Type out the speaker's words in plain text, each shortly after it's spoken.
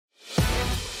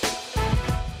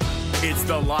It's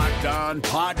the Locked On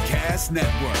Podcast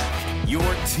Network, your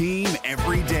team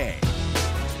every day.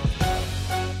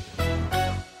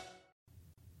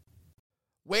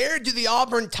 Where do the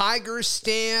Auburn Tigers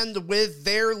stand with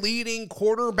their leading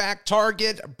quarterback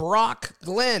target, Brock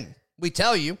Glenn? We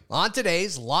tell you on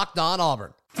today's Locked On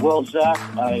Auburn. Well, Zach,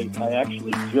 I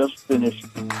actually just finished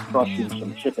crushing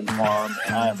some chicken parm,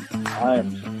 and I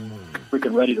am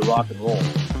freaking ready to rock and roll.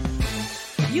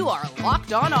 You are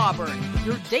Locked On Auburn,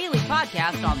 your daily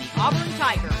podcast on the Auburn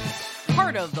Tigers.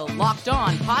 Part of the Locked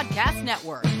On Podcast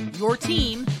Network, your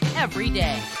team every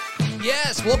day.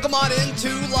 Yes, welcome on into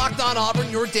Locked On Auburn,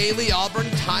 your daily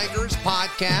Auburn Tigers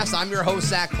podcast. I'm your host,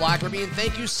 Zach Blackerby, and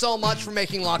thank you so much for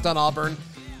making Locked On Auburn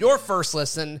your first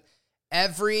listen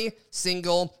every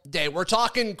single day. We're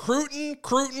talking recruiting,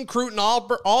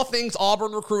 Auburn, all things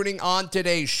Auburn recruiting on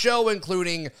today's show,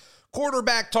 including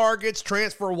quarterback targets,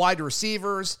 transfer wide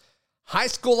receivers, high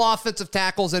school offensive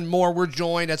tackles, and more. We're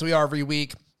joined, as we are every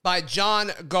week, by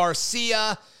John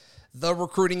Garcia, the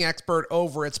recruiting expert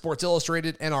over at Sports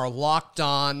Illustrated and our Locked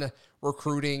On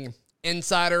Recruiting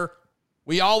Insider.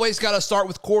 We always got to start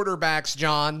with quarterbacks,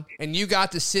 John, and you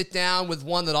got to sit down with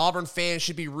one that Auburn fans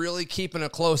should be really keeping a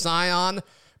close eye on,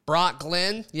 Brock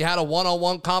Glenn. You had a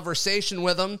one-on-one conversation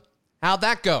with him. How'd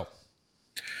that go?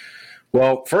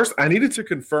 Well, first, I needed to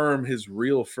confirm his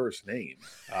real first name,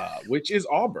 which is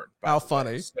Auburn. How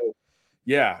funny. So,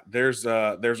 yeah, there's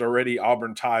already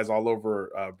Auburn ties all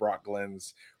over Brock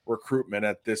Glenn's recruitment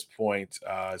at this point.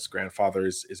 His grandfather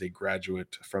is a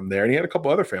graduate from there, and he had a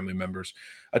couple other family members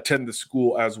attend the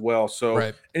school as well. So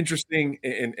right. Interesting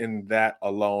in that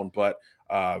alone, but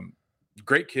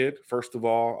great kid, first of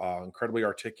all, incredibly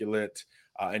articulate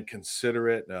and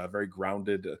considerate, very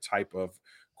grounded type of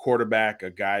quarterback, a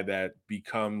guy that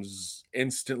becomes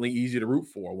instantly easy to root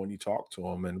for when you talk to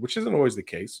him, and which isn't always the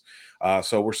case.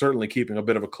 So we're certainly keeping a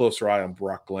bit of a closer eye on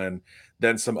Brock Glenn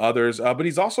than some others. But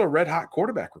he's also a red hot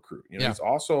quarterback recruit. He's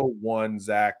also one,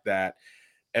 Zach, that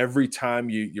every time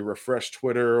you refresh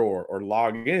Twitter or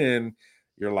log in,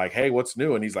 you're like, hey, what's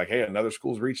new? And he's like, hey, another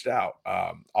school's reached out.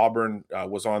 Auburn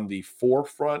was on the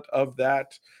forefront of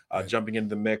that, jumping into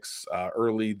the mix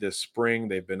early this spring.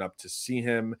 They've been up to see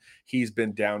him. He's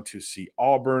been down to see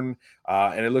Auburn.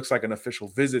 And it looks like an official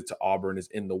visit to Auburn is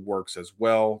in the works as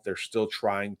well. They're still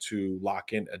trying to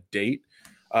lock in a date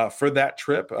for that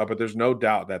trip. But there's no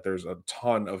doubt that there's a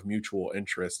ton of mutual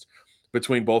interest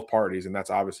between both parties, and that's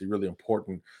obviously really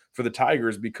important for the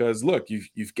Tigers because, look,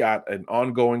 you've got an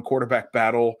ongoing quarterback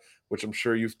battle, which I'm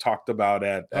sure you've talked about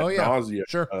at nausea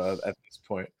at this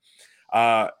point,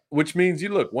 which means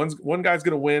one guy's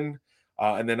going to win,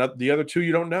 and then the other two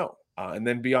you don't know, and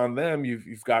then beyond them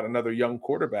you've got another young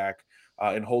quarterback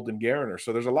in Holden Gariner.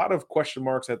 So there's a lot of question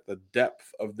marks at the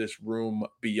depth of this room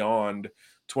beyond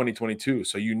 2022.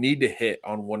 So you need to hit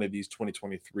on one of these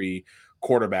 2023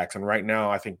 quarterbacks. And right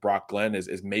now, I think Brock Glenn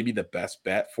is maybe the best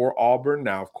bet for Auburn.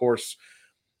 Now, of course,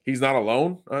 he's not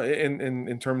alone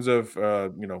in terms of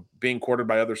being courted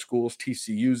by other schools.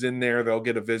 TCU's in there. They'll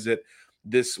get a visit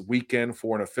this weekend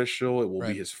for an official. It will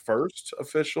be his first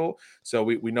official. So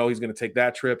we know he's going to take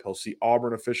that trip. He'll see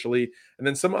Auburn officially. And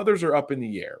then some others are up in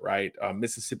the air, right?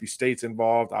 Mississippi State's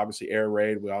involved. Obviously, Air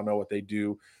Raid. We all know what they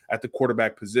do at the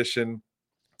quarterback position.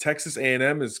 Texas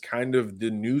A&M is kind of the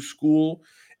new school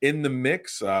in the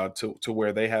mix to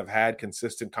where they have had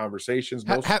consistent conversations.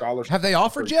 Most scholars have they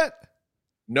offered yet?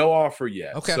 No offer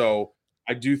yet. Okay. So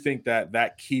I do think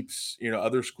that keeps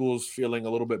other schools feeling a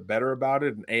little bit better about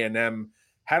it. And A&M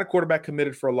had a quarterback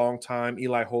committed for a long time,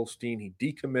 Eli Holstein. He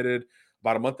decommitted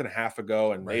about a month and a half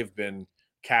ago, and they've been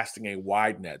casting a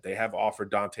wide net. They have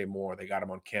offered Dante Moore. They got him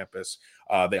on campus.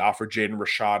 They offered Jaden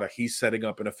Rashada. He's setting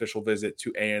up an official visit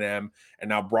to A&M. And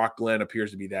now Brock Glenn appears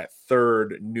to be that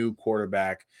third new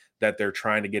quarterback that they're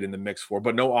trying to get in the mix for,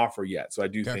 but no offer yet. So I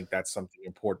do think that's something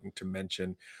important to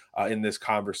mention in this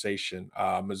conversation.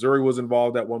 Missouri was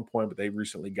involved at one point, but they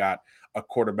recently got a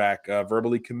quarterback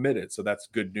verbally committed. So that's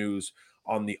good news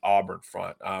on the Auburn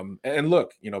front. And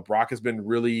look, Brock has been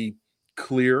really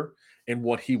clear in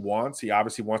what he wants. He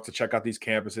obviously wants to check out these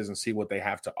campuses and see what they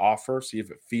have to offer, see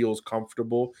if it feels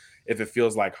comfortable, if it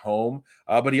feels like home.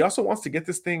 But he also wants to get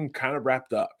this thing kind of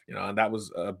wrapped up, and that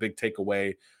was a big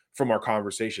takeaway from our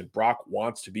conversation. Brock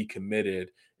wants to be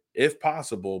committed, if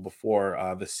possible,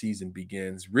 before the season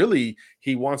begins. Really,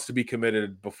 he wants to be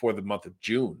committed before the month of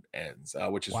June ends,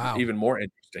 which is even more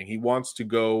interesting. He wants to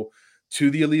go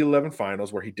to the Elite 11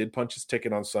 finals, where he did punch his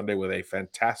ticket on Sunday with a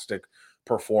fantastic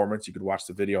performance. You could watch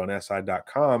the video on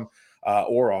SI.com.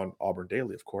 or on Auburn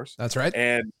Daily, of course. That's right.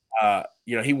 And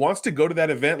he wants to go to that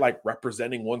event like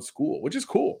representing one school, which is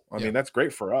cool. I mean, that's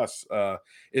great for us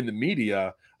in the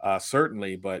media,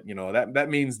 certainly. But that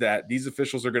means that these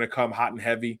officials are going to come hot and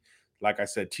heavy. Like I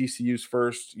said, TCU's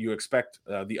first. You expect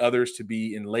the others to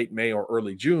be in late May or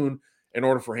early June in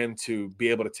order for him to be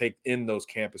able to take in those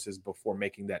campuses before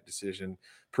making that decision,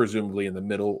 presumably in the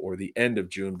middle or the end of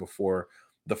June before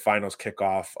the finals kick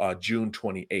off June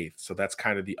 28th. So that's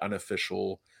kind of the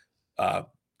unofficial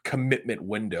commitment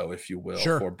window, if you will,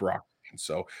 for Brock. And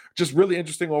so just really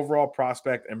interesting overall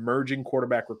prospect, emerging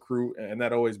quarterback recruit, and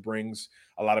that always brings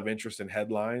a lot of interest in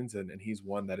headlines, and he's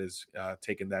one that is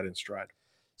taking that in stride.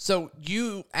 So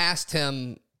you asked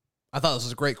him, I thought this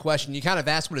was a great question. You kind of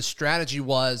asked what his strategy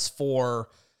was for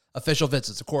official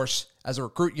visits. Of course, as a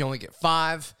recruit, you only get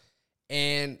 5.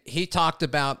 And he talked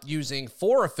about using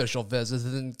 4 official visits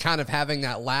and then kind of having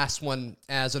that last one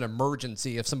as an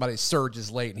emergency if somebody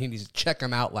surges late and he needs to check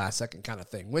them out last second kind of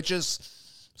thing, which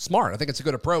is smart. I think it's a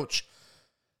good approach.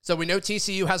 So we know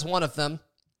TCU has one of them.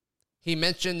 He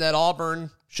mentioned that Auburn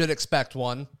should expect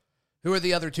one. Who are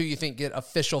the other 2 you think get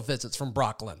official visits from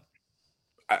Brock Glenn?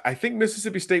 I think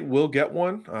Mississippi State will get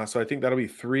one. So I think that'll be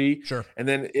 3. Sure. And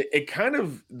then it kind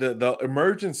of, the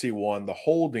emergency one, the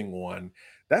holding one,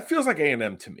 that feels like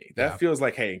A&M to me. That feels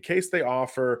like, hey, in case they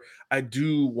offer, I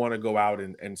do want to go out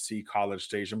and see College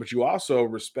Station. But you also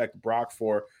respect Brock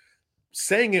for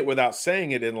saying it without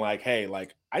saying it in like, hey,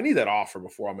 like, I need that offer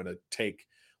before I'm going to take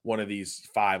one of these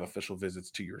 5 official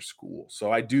visits to your school.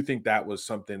 So I do think that was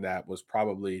something that was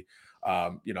probably,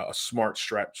 a smart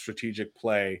strategic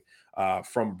play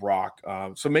from Brock.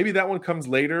 So maybe that one comes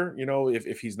later,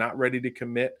 if he's not ready to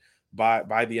commit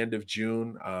by the end of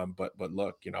June. But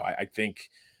look, I think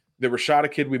the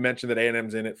Rashada kid we mentioned that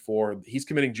A&M's in it for, he's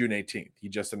committing June 18th. He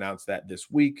just announced that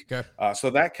this week. Okay. So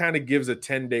that kind of gives a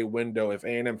 10-day window if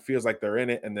A&M feels like they're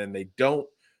in it and then they don't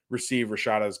receive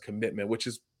Rashada's commitment, which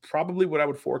is probably what I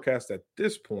would forecast at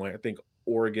this point. I think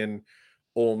Oregon,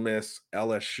 Ole Miss,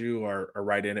 LSU are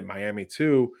right in it, Miami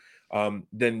too.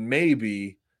 Then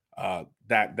maybe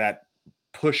that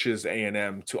pushes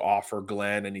A&M to offer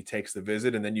Glenn and he takes the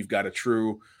visit, and then you've got a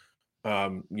true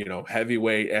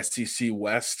heavyweight SEC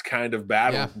West kind of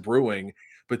battle brewing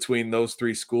between those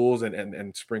 3 schools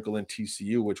and sprinkle in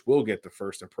TCU, which will get the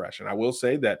first impression. I will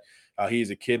say that he's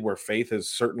a kid where faith is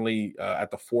certainly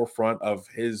at the forefront of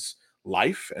his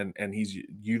life, and he's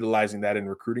utilizing that in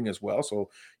recruiting as well. So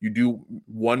you do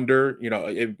wonder,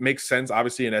 it makes sense,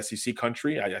 obviously, in SEC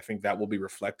country. I think that will be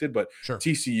reflected, but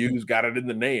TCU's got it in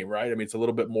the name, right? I mean, it's a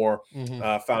little bit more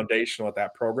foundational at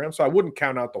that program. So I wouldn't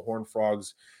count out the Horned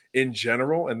Frogs in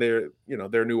general, and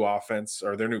their new offense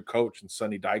or their new coach and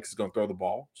Sonny Dykes is going to throw the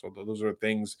ball. So those are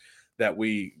things that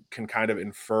we can kind of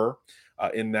infer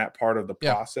in that part of the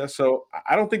process. So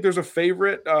I don't think there's a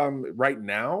favorite right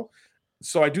now.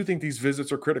 So I do think these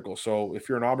visits are critical. So if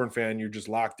you're an Auburn fan, you're just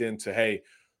locked into, hey,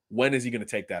 when is he going to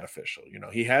take that official?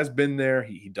 He has been there.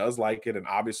 He does like it. And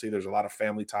obviously there's a lot of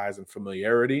family ties and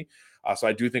familiarity. So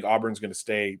I do think Auburn's going to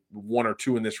stay 1 or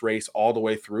 2 in this race all the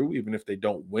way through, even if they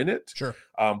don't win it. Sure.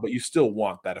 But you still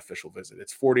want that official visit.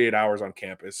 It's 48 hours on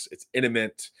campus. It's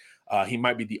intimate. He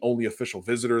might be the only official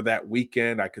visitor that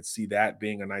weekend. I could see that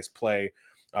being a nice play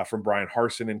from Brian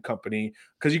Harsin and company,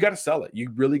 because you got to sell it.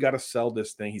 You really got to sell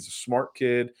this thing. He's a smart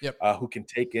kid who can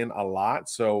take in a lot.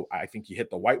 So I think you hit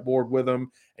the whiteboard with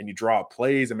him and you draw up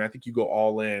plays. I mean, I think you go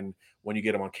all in when you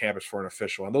get him on campus for an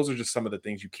official. And those are just some of the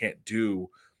things you can't do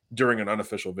during an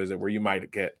unofficial visit, where you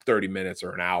might get 30 minutes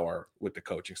or an hour with the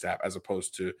coaching staff as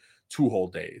opposed to 2 whole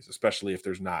days, especially if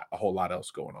there's not a whole lot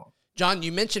else going on. John,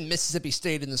 you mentioned Mississippi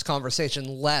State in this conversation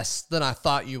less than I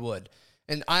thought you would.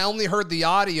 And I only heard the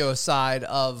audio side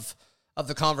of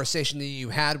the conversation that you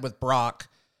had with Brock,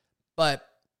 but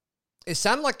it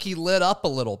sounded like he lit up a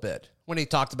little bit when he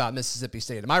talked about Mississippi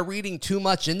State. Am I reading too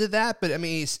much into that? But I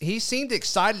mean, he seemed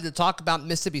excited to talk about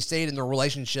Mississippi State and the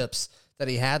relationships that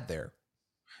he had there.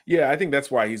 Yeah, I think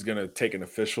that's why he's going to take an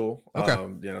official, to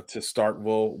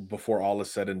Starkville before all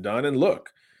is said and done. And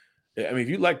look, I mean, if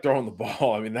you like throwing the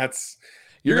ball, I mean,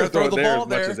 you're going to throw it there as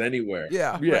much as anywhere.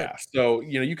 Yeah. Right. So,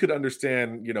 you could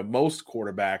understand, most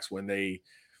quarterbacks when they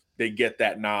get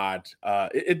that nod,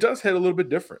 it does hit a little bit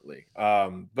differently.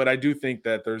 But I do think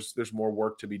that there's more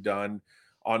work to be done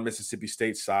on Mississippi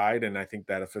State's side. And I think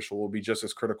that official will be just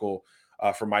as critical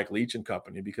for Mike Leach and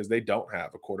company, because they don't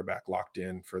have a quarterback locked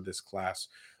in for this class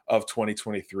of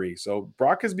 2023. So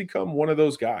Brock has become one of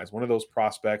those guys, one of those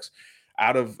prospects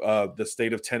out of the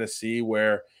state of Tennessee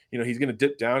where, he's going to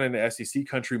dip down into SEC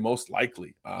country most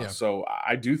likely. So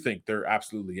I do think they're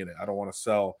absolutely in it. I don't want to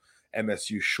sell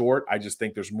MSU short. I just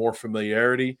think there's more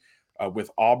familiarity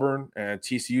with Auburn, and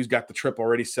TCU's got the trip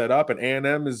already set up, and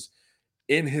A&M is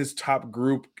in his top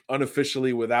group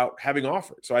unofficially without having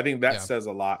offered. So I think that says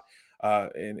a lot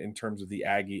in terms of the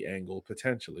Aggie angle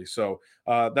potentially. So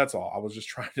that's all. I was just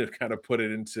trying to kind of put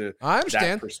it into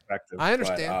that perspective. I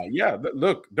understand. But,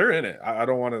 look, they're in it. I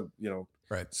don't want to,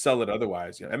 right, sell it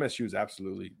otherwise. MSU is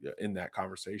absolutely in that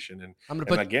conversation.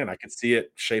 And again, I could see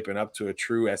it shaping up to a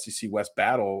true SEC West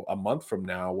battle a month from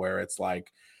now, where it's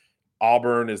like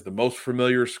Auburn is the most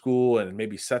familiar school and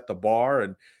maybe set the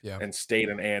bar, and State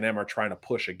and A&M are trying to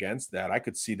push against that. I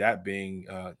could see that being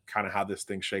kind of how this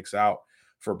thing shakes out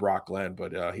for Brock Glenn.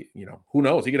 But who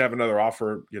knows? He could have another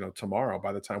offer, tomorrow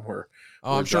by the time we're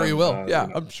I'm sure he will.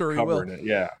 I'm sure he will. It.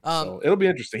 Yeah. So it'll be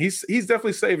interesting. He's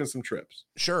definitely saving some trips.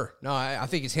 Sure. No, I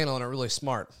think he's handling it really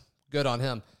smart. Good on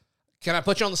him. Can I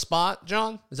put you on the spot,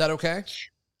 John? Is that okay?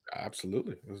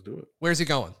 Absolutely. Let's do it. Where's he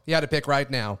going? You had to pick right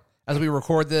now as we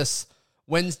record this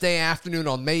Wednesday afternoon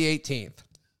on May 18th.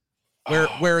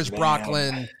 Where is Brock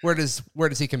Glenn? Where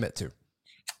does he commit to?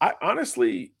 I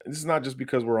honestly, this is not just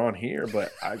because we're on here,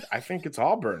 but I think it's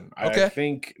Auburn. Okay. I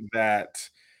think that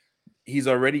he's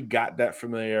already got that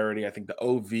familiarity. I think the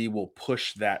OV will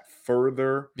push that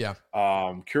further. Yeah.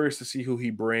 Curious to see who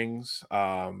he brings.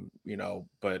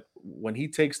 But when he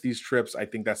takes these trips, I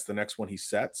think that's the next one he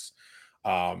sets.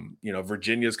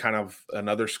 Virginia's kind of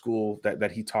another school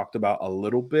that he talked about a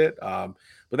little bit.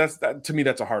 But to me,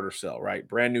 that's a harder sell, right?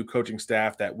 Brand new coaching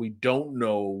staff that we don't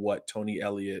know what Tony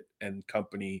Elliott and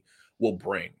company will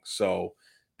bring. So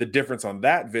the difference on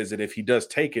that visit, if he does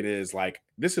take it, is like,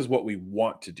 this is what we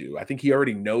want to do. I think he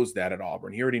already knows that at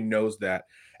Auburn. He already knows that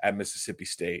at Mississippi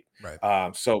State.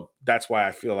 Right. So that's why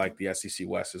I feel like the SEC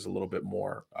West is a little bit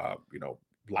more,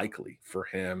 likely for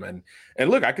him. And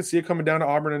look, I could see it coming down to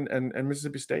Auburn and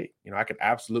Mississippi State. I could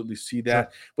absolutely see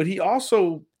that. Sure. But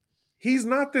he's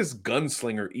not this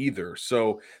gunslinger either.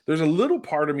 So there's a little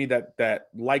part of me that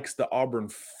likes the Auburn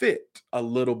fit a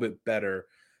little bit better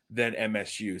than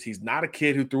MSU's. He's not a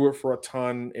kid who threw it for a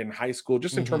ton in high school,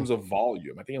 just in terms of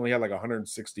volume. I think he only had like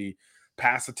 160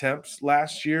 pass attempts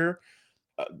last year.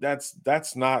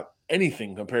 That's not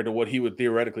anything compared to what he would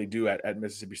theoretically do at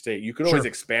Mississippi State. You could always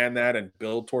expand that and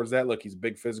build towards that. Look, he's a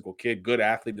big physical kid, good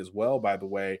athlete as well, by the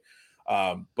way.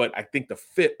 But I think the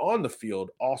fit on the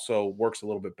field also works a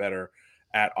little bit better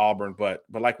at Auburn. But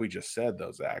like we just said,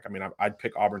 though, Zach, I mean, I'd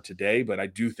pick Auburn today, but I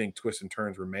do think twists and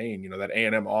turns remain. That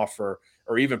A&M offer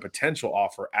or even potential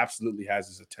offer absolutely has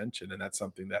his attention, and that's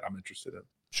something that I'm interested in.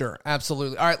 Sure,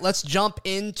 absolutely. All right, let's jump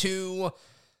into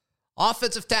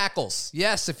offensive tackles.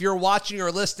 Yes, if you're watching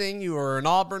or listening, you are an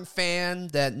Auburn fan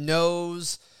that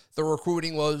knows the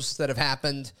recruiting woes that have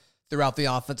happened throughout the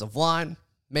offensive line.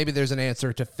 Maybe there's an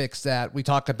answer to fix that. We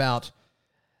talk about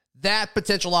that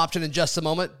potential option in just a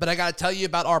moment, but I got to tell you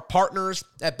about our partners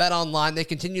at BetOnline. They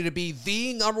continue to be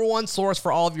the number one source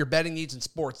for all of your betting needs and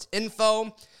sports info.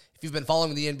 If you've been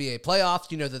following the NBA playoffs,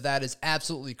 you know that is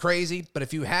absolutely crazy. But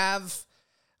if you have,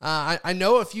 I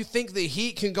know if you think the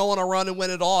Heat can go on a run and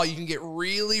win it all, you can get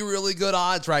really, really good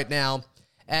odds right now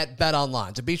at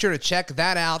BetOnline. So be sure to check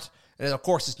that out. And of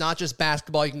course, it's not just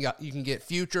basketball. You can get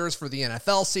futures for the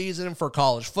NFL season, for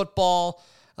college football.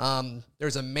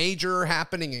 There's a major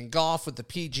happening in golf with the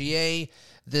PGA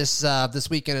this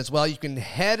weekend as well. You can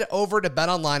head over to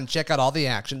BetOnline and check out all the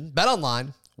action.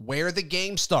 BetOnline, where the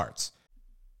game starts.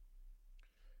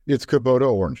 It's Kubota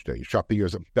Orange Day. Shop the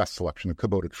year's best selection of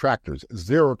Kubota tractors,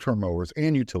 zero-turn mowers,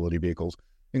 and utility vehicles,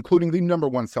 including the number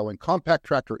one selling compact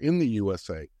tractor in the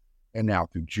USA. And now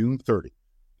through June 30,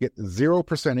 get 0%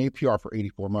 APR for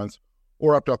 84 months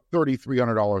or up to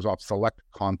 $3,300 off select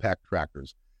compact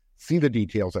tractors. See the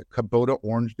details at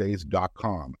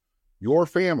KubotaOrangeDays.com. Your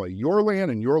family, your land,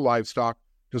 and your livestock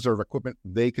deserve equipment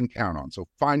they can count on. So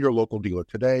find your local dealer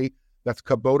today. That's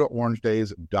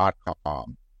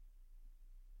KubotaOrangeDays.com.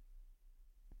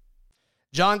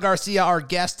 John Garcia, our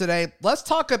guest today. Let's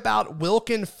talk about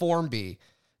Wilkin Formby,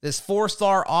 this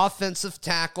four-star offensive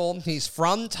tackle. He's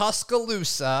from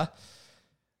Tuscaloosa,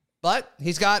 but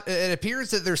it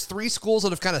appears that there's three schools that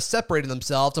have kind of separated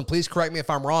themselves, and please correct me if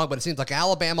I'm wrong, but it seems like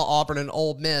Alabama, Auburn, and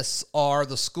Ole Miss are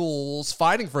the schools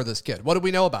fighting for this kid. What do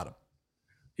we know about him?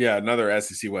 Yeah, another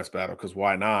SEC West battle, because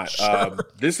why not? Sure.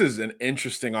 This is an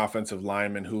interesting offensive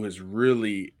lineman who has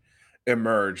really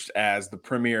emerged as the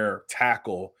premier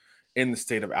tackle in the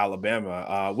state of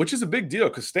Alabama, which is a big deal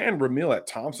because Stan Ramil at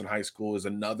Thompson High School is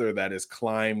another that has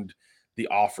climbed the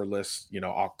offer list.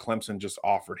 Clemson just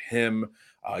offered him.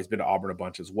 He's been to Auburn a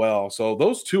bunch as well. So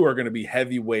those two are going to be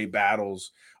heavyweight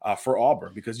battles for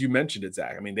Auburn because you mentioned it,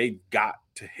 Zach. I mean, they've got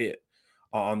to hit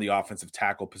on the offensive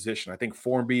tackle position. I think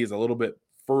Formby is a little bit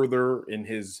further in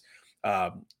his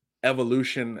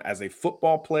evolution as a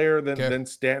football player than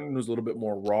Stanton, who's a little bit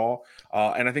more raw.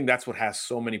 And I think that's what has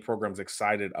so many programs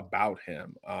excited about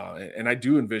him. And I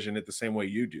do envision it the same way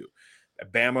you do.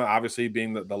 Bama, obviously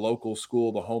being the local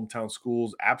school, the hometown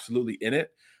schools, absolutely in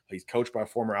it. He's coached by a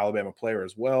former Alabama player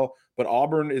as well. But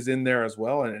Auburn is in there as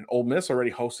well. And Ole Miss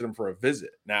already hosted him for a visit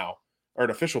now, or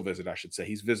an official visit, I should say.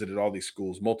 He's visited all these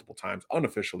schools multiple times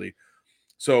unofficially.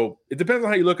 So it depends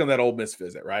on how you look on that Ole Miss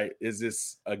visit, right? Is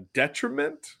this a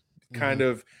detriment, kind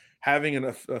of having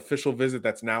an official visit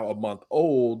that's now a month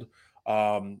old?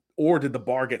 Or did the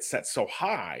bar get set so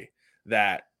high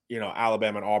that,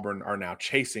 Alabama and Auburn are now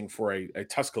chasing for a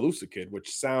Tuscaloosa kid, which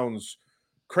sounds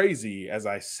crazy as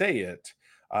I say it.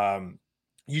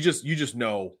 You just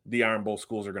know the Iron Bowl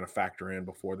schools are going to factor in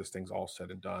before this thing's all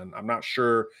said and done. I'm not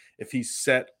sure if he's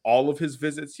set all of his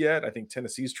visits yet. I think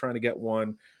Tennessee's trying to get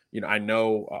one. I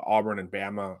know Auburn and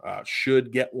Bama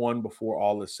should get one before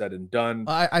all is said and done.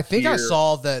 I think I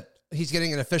saw that he's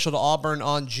getting an official to Auburn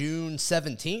on June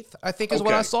 17th, I think is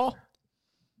what I saw.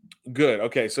 Good.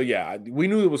 Okay. So yeah, we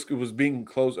knew it was being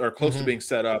close to being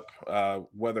set up,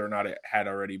 whether or not it had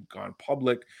already gone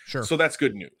public. Sure. So that's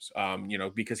good news.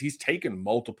 Because he's taken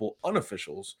multiple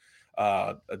unofficials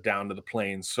down to the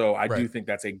plains. So I do think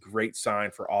that's a great sign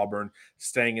for Auburn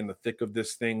staying in the thick of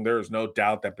this thing. There is no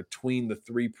doubt that between the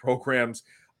three programs,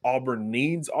 Auburn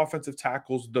needs offensive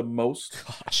tackles the most.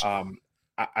 Gosh.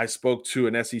 I spoke to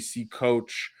an SEC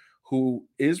coach who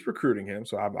is recruiting him.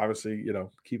 So I'm obviously,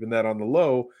 keeping that on the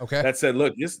low. Okay. That said,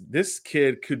 look, this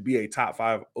kid could be a top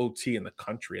 5 OT in the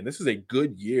country. And this is a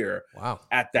good year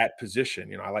at that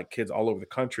position. I like kids all over the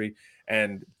country,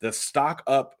 and the stock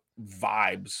up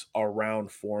vibes around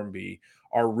Formby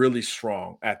are really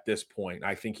strong at this point.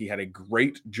 I think he had a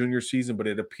great junior season, but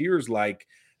it appears like,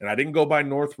 and I didn't go by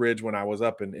Northridge when I was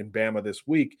up in Bama this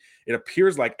week, it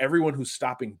appears like everyone who's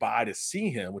stopping by to see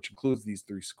him, which includes these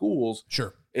 3 schools,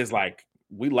 is like,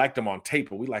 we liked him on tape,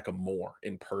 but we like him more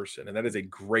in person. And that is a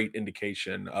great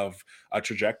indication of a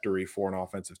trajectory for an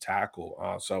offensive tackle.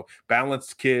 So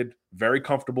balanced kid, very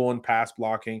comfortable in pass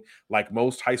blocking, like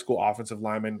most high school offensive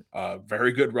linemen,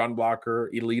 very good run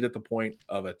blocker, elite at the point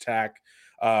of attack.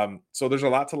 So there's a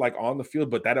lot to like on the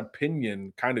field, but that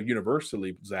opinion kind of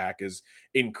universally, Zach, is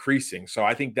increasing. So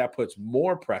I think that puts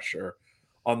more pressure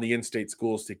on the in-state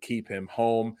schools to keep him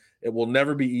home. It will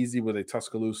never be easy with a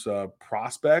Tuscaloosa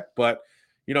prospect, but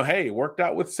hey, it worked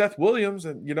out with Seth Williams,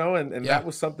 and that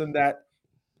was something that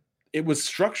it was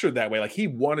structured that way. Like he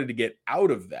wanted to get out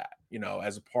of that,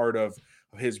 as a part of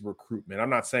his recruitment.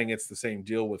 I'm not saying it's the same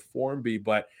deal with Formby,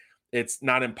 but it's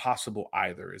not impossible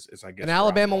either, is I guess. And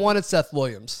Alabama wanted Seth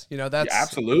Williams. That's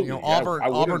absolutely.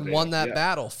 Auburn won that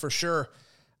battle for sure.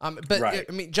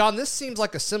 But John, this seems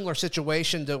like a similar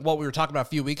situation to what we were talking about a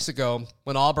few weeks ago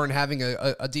when Auburn having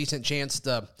a decent chance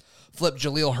to flip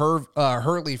Jaleel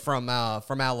Hurley from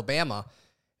Alabama.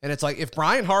 And it's like, if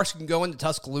Brian Harsin can go into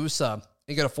Tuscaloosa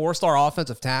and get a 4-star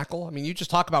offensive tackle, you just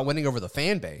talk about winning over the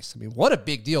fan base. what a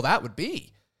big deal that would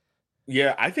be.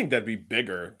 Yeah, I think that'd be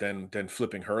bigger than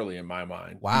flipping Hurley in my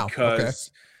mind. Wow.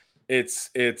 Because it's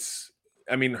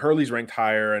Hurley's ranked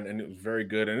higher and it was very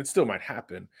good, and it still might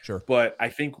happen. Sure. But I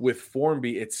think with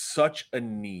Formby, it's such a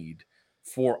need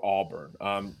for Auburn.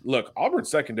 Look, Auburn's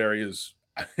secondary is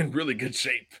in really good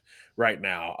shape right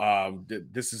now.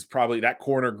 This is probably, that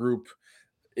corner group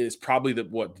is probably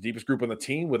the deepest group on the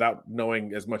team. Without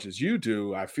knowing as much as you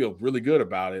do, I feel really good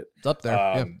about it. It's up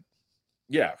there.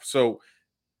 Yeah. So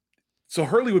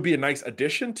Hurley would be a nice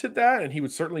addition to that, and he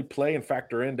would certainly play and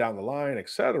factor in down the line,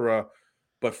 etc.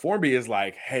 But Formby is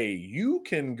like, hey, you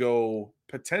can go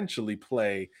potentially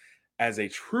play as a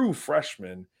true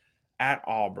freshman at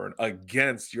Auburn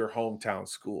against your hometown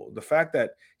school. The fact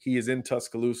that he is in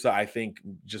Tuscaloosa, I think,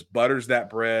 just butters that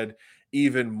bread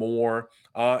even more.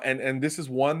 And this is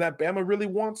one that Bama really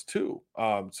wants too.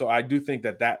 So I do think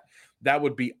that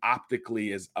would be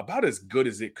optically about as good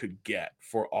as it could get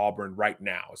for Auburn right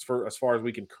now, as far as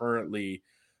we can currently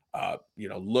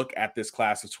look at this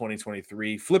class of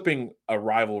 2023. Flipping a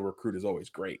rival recruit is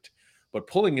always great, but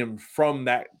pulling him from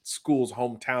that school's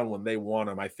hometown when they want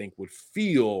him, I think, would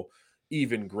feel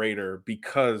even greater,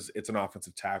 because it's an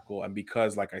offensive tackle, and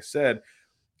because, like I said,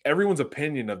 everyone's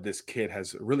opinion of this kid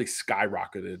has really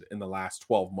skyrocketed in the last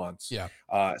 12 months. Yeah.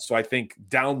 So I think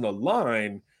down the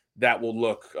line, that will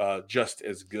look just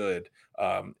as good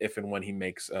if and when he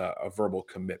makes a verbal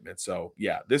commitment. So,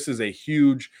 yeah, this is a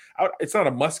huge – it's not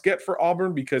a must-get for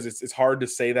Auburn, because it's hard to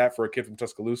say that for a kid from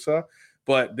Tuscaloosa,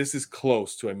 but this is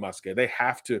close to a must-get. They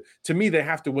have to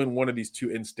win one of these 2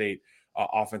 in-state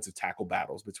offensive tackle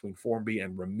battles between Formby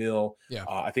and Ramil. Yeah.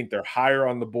 I think they're higher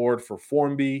on the board for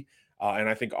Formby. And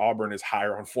I think Auburn is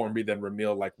higher on Formby than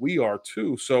Ramil, like we are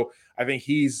too. So I think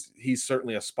he's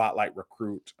certainly a spotlight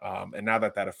recruit. And now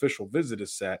that official visit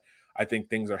is set, I think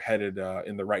things are headed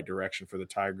in the right direction for the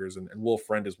Tigers. And Will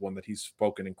Friend is one that he's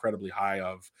spoken incredibly high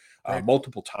of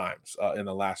multiple times in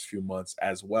the last few months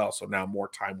as well. So now more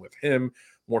time with him,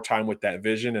 more time with that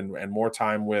vision, and more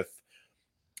time with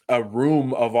a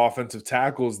room of offensive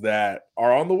tackles that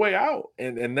are on the way out.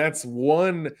 And that's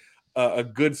one, a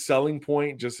good selling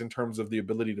point just in terms of the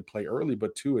ability to play early,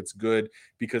 but two, it's good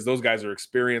because those guys are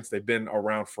experienced. They've been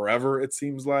around forever, it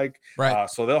seems like. Right.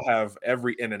 So they'll have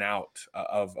every in and out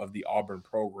of the Auburn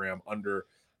program under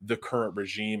the current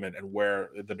regime and where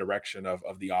the direction of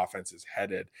the offense is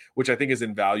headed, which I think is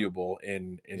invaluable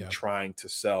in trying to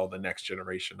sell the next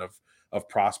generation of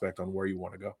prospect on where you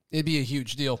want to go. It'd be a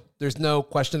huge deal. There's no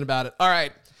question about it. All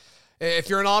right. If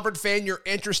you're an Auburn fan, you're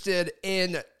interested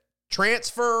in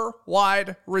transfer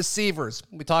wide receivers.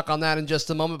 We talk on that in just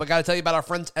a moment, but got to tell you about our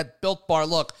friends at Built Bar.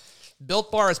 Look,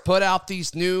 Built Bar has put out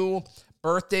these new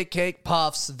birthday cake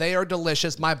puffs. They are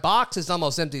delicious. My box is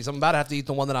almost empty, so I'm about to have to eat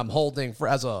the one that I'm holding for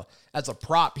as a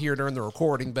prop here during the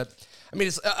recording. But I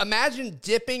mean, imagine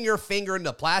dipping your finger in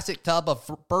a plastic tub of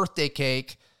birthday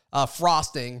cake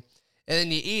frosting, and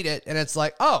then you eat it, and it's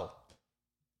like, oh,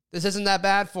 this isn't that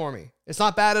bad for me. It's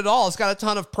not bad at all. It's got a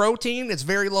ton of protein. It's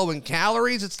very low in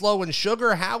calories. It's low in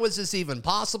sugar. How is this even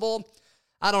possible?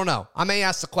 I don't know. I may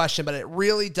ask the question, but it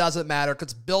really doesn't matter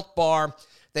because Built Bar,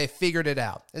 they figured it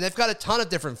out. And they've got a ton of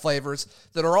different flavors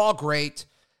that are all great,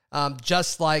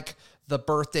 just like the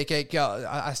birthday cake.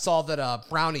 I saw that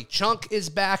Brownie Chunk is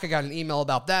back. I got an email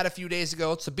about that a few days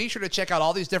ago. So be sure to check out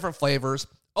all these different flavors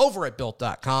over at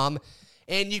Built.com.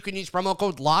 And you can use promo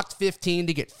code LOCKED15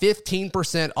 to get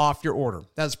 15% off your order.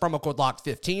 That is promo code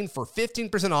LOCKED15 for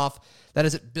 15% off. That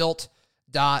is at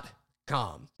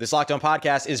Built.com. This Locked On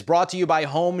podcast is brought to you by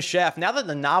Home Chef. Now that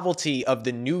the novelty of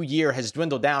the new year has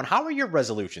dwindled down, how are your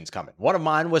resolutions coming? One of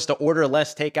mine was to order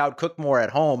less takeout, cook more at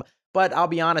home. But I'll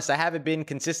be honest, I haven't been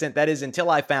consistent. That is until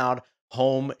I found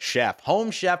Home Chef.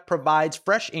 Home Chef provides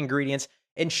fresh ingredients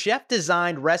and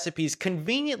chef-designed recipes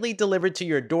conveniently delivered to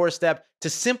your doorstep to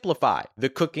simplify the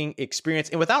cooking experience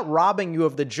and without robbing you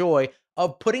of the joy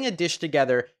of putting a dish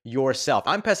together yourself.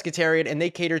 I'm pescatarian, and they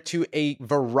cater to a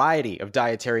variety of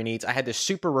dietary needs. I had this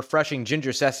super refreshing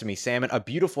ginger sesame salmon, a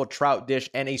beautiful trout dish,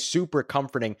 and a super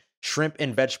comforting shrimp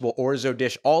and vegetable orzo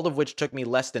dish, all of which took me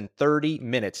less than 30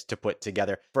 minutes to put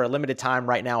together. For a limited time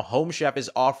right now, Home Chef is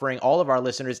offering all of our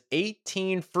listeners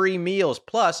 18 free meals,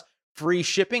 plus free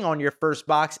shipping on your first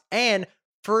box and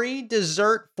free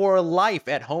dessert for life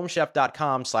at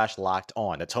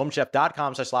homechef.com/lockedon. That's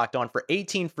homechef.com/lockedon for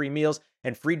 18 free meals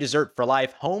and free dessert for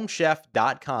life.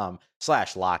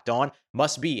 Homechef.com/lockedon.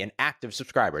 Must be an active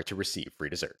subscriber to receive free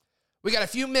dessert. We got a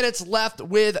few minutes left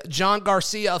with John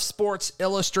Garcia of Sports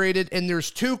Illustrated, and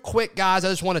there's two quick guys I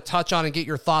just want to touch on and get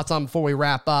your thoughts on before we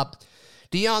wrap up.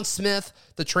 Deion Smith,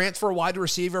 the transfer wide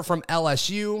receiver from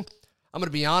LSU. I'm going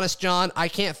to be honest, John, I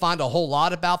can't find a whole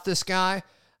lot about this guy.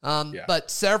 But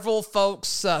several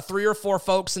folks, 3 or 4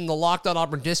 folks in the Locked On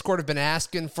Auburn Discord have been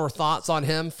asking for thoughts on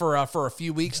him for a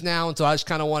few weeks now. And so I just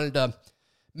kind of wanted to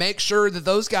make sure that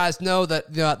those guys know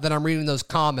that that I'm reading those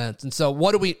comments. And so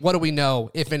what do we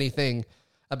know, if anything,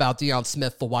 about Deion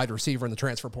Smith, the wide receiver in the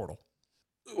transfer portal?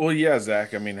 Well, yeah,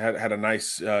 Zach. I mean, had a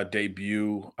nice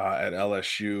debut at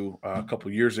LSU a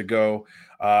couple years ago,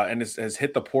 and has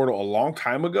hit the portal a long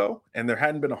time ago, and there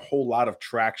hadn't been a whole lot of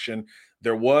traction.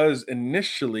 There was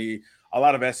initially a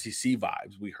lot of SEC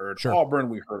vibes. We heard Auburn,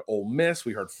 we heard Ole Miss,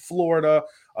 we heard Florida,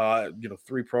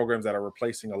 3 programs that are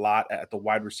replacing a lot at the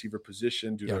wide receiver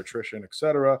position due to attrition, et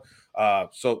cetera.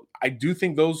 So I do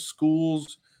think those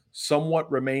schools somewhat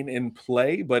remain in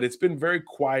play, but it's been very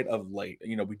quiet of late.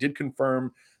 We did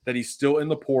confirm that he's still in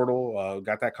the portal,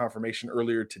 got that confirmation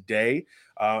earlier today.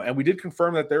 And we did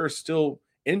confirm that there is still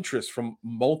interest from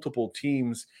multiple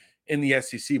teams in the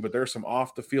SEC, but there's some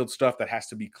off the field stuff that has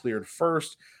to be cleared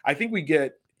first. I think we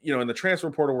get, in the transfer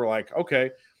portal, we're like,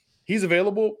 okay, he's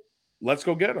available. Let's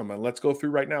go get him and let's go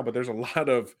through right now. But there's a lot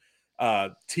of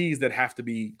T's that have to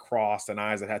be crossed and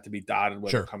I's that have to be dotted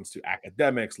when it comes to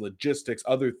academics, logistics,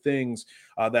 other things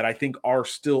that I think are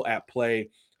still at play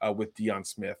with Deion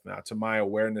Smith. Now, to my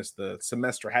awareness, the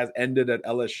semester has ended at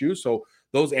LSU, so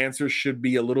those answers should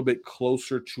be a little bit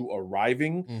closer to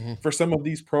arriving for some of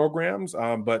these programs.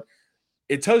 But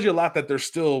it tells you a lot that they're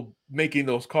still making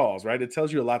those calls, right? It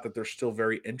tells you a lot that they're still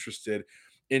very interested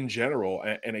in general.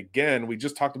 And again, we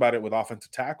just talked about it with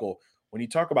offensive tackle. When you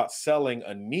talk about selling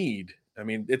a need, I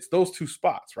mean, it's those 2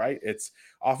 spots, right? It's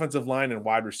offensive line and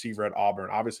wide receiver at Auburn.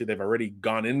 Obviously, they've already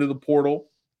gone into the portal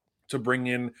to bring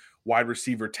in wide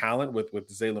receiver talent with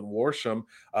Zaylen Worsham,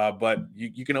 but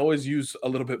you can always use a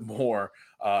little bit more,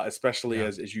 especially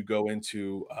as you go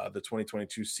into the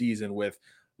 2022 season with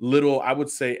little, I would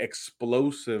say,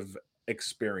 explosive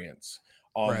experience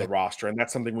on the roster. And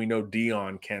that's something we know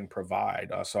Deion can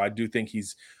provide. So I do think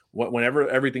whenever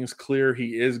everything's clear,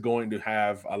 he is going to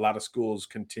have a lot of schools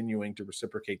continuing to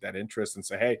reciprocate that interest and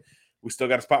say, hey, we still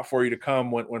got a spot for you to come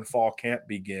when fall camp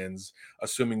begins,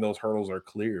 assuming those hurdles are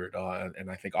cleared. And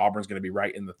I think Auburn's going to be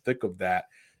right in the thick of that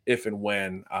if and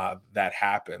when that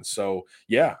happens. So,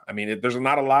 yeah, I mean, there's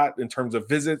not a lot in terms of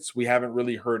visits. We haven't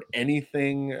really heard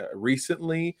anything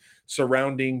recently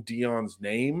surrounding Deion's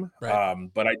name. Right.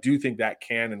 But I do think that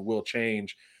can and will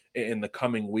change in the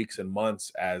coming weeks and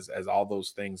months as all those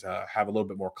things have a little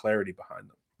bit more clarity behind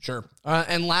them. Sure.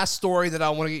 And last story that I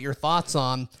want to get your thoughts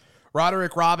on,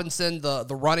 Roderick Robinson, the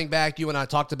running back you and I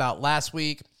talked about last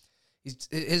week,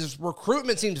 his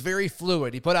recruitment seems very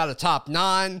fluid. He put out a top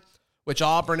 9, which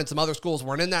Auburn and some other schools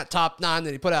weren't in that top 9.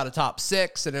 Then he put out a top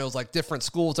 6, and it was like different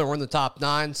schools that were in the top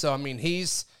 9. So, I mean,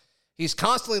 he's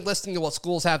constantly listening to what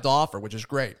schools have to offer, which is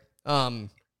great.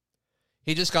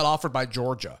 He just got offered by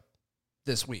Georgia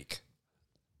this week.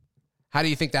 How do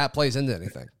you think that plays into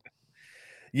anything?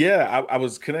 Yeah, I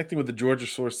was connecting with the Georgia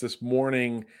source this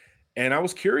morning, and I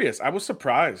was curious. I was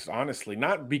surprised, honestly,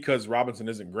 not because Robinson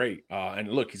isn't great. And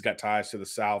look, he's got ties to the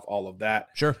South, all of that.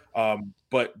 Sure.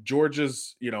 But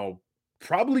Georgia's,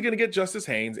 probably going to get Justice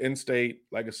Haynes, in-state,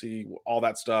 legacy, all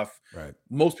that stuff. Right.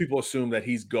 Most people assume that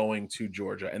he's going to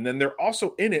Georgia. And then they're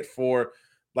also in it for,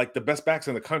 like, the best backs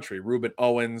in the country, Reuben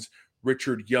Owens,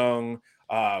 Richard Young.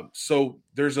 So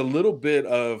there's a little bit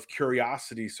of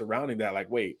curiosity surrounding that. Like,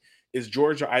 wait, is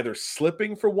Georgia either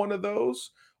slipping for one of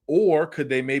those, or could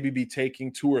they maybe be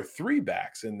taking 2 or 3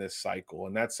 backs in this cycle?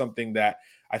 And that's something that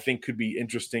I think could be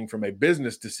interesting from a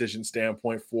business decision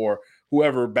standpoint for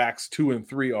whoever backs 2 and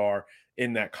 3 are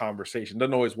in that conversation.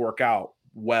 Doesn't always work out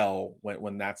well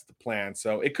when that's the plan.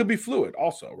 So it could be fluid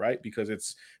also, right? Because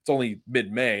it's only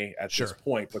mid-May at this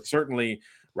point, but certainly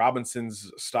Robinson's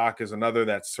stock is another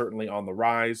that's certainly on the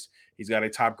rise. He's got a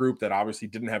top group that obviously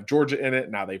didn't have Georgia in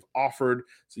it. Now they've offered.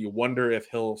 So you wonder if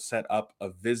he'll set up a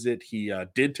visit. He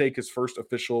did take his first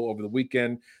official over the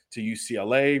weekend to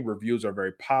UCLA. Reviews are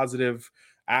very positive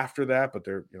after that, but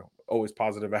they're always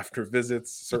positive after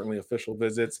visits, certainly official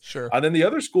visits. Sure. And then the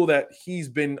other school that he's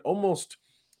been almost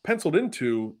penciled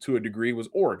into to a degree was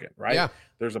Oregon, right? Yeah.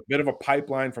 There's a bit of a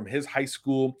pipeline from his high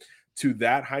school to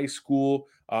that high school.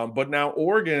 But now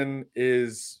Oregon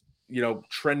is,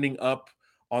 trending up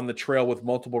on the trail with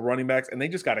multiple running backs, and they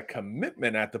just got a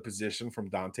commitment at the position from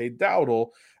Dante Dowdle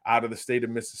out of the state of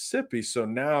Mississippi. So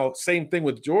now, same thing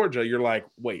with Georgia. You're like,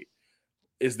 wait,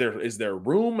 is there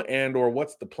room, and or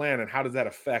what's the plan, and how does that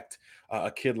affect a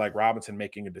kid like Robinson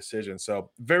making a decision?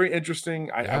 So very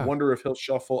interesting. I wonder if he'll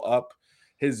shuffle up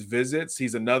his visits.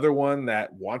 He's another one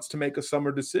that wants to make a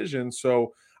summer decision.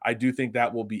 So I do think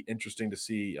that will be interesting to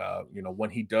see, when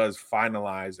he does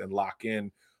finalize and lock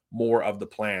in more of the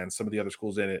plans. Some of the other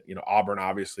schools in it, Auburn,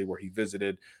 obviously, where he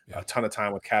visited a ton of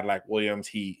time with Cadillac Williams.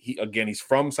 He's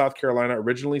from South Carolina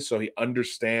originally, so he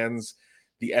understands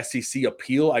the SEC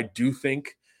appeal. I do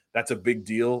think that's a big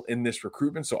deal in this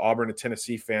recruitment. So Auburn and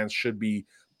Tennessee fans should be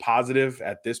positive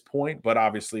at this point. But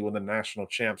obviously, when the national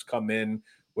champs come in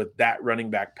with that running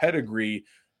back pedigree,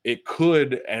 it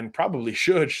could and probably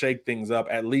should shake things up,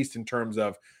 at least in terms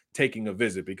of taking a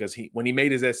visit, because when he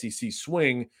made his SEC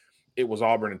swing, it was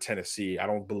Auburn and Tennessee. I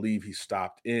don't believe he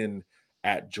stopped in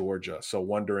at Georgia. So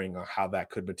wondering how that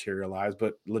could materialize,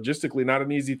 but logistically not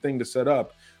an easy thing to set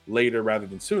up later rather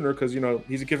than sooner, because,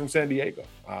 he's a kid from San Diego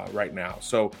right now.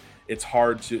 So it's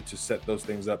hard to set those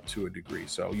things up to a degree.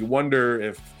 So you wonder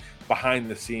if behind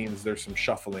the scenes there's some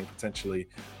shuffling potentially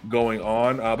going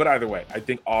on. But either way, I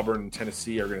think Auburn and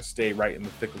Tennessee are going to stay right in the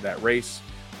thick of that race.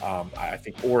 I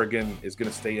think Oregon is going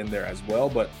to stay in there as well.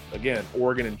 But again,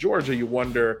 Oregon and Georgia, you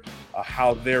wonder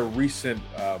how their recent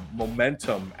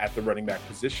momentum at the running back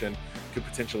position could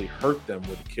potentially hurt them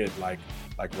with a kid like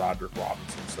Roderick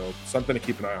Robinson. So something to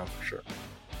keep an eye on for sure.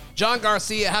 John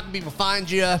Garcia, how can people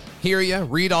find you, hear you,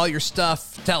 read all your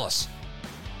stuff? Tell us.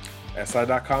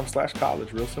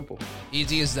 SI.com/college. Real simple.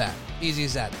 Easy as that.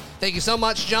 Thank you so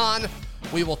much, John.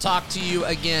 We will talk to you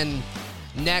again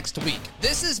next week.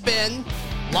 This has been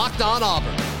Locked On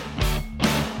Auburn.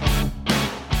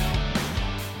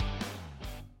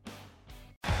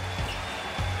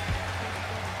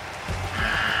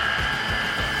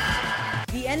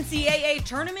 The NCAA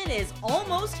tournament is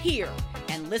almost here,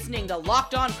 and listening to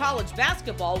Locked On College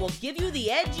Basketball will give you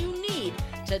the edge you need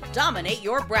to dominate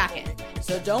your bracket.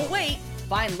 So don't wait.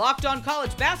 Find Locked On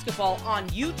College Basketball on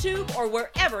YouTube or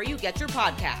wherever you get your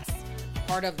podcasts.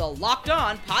 Part of the Locked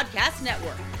On Podcast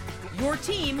Network. Your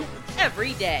team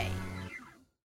every day.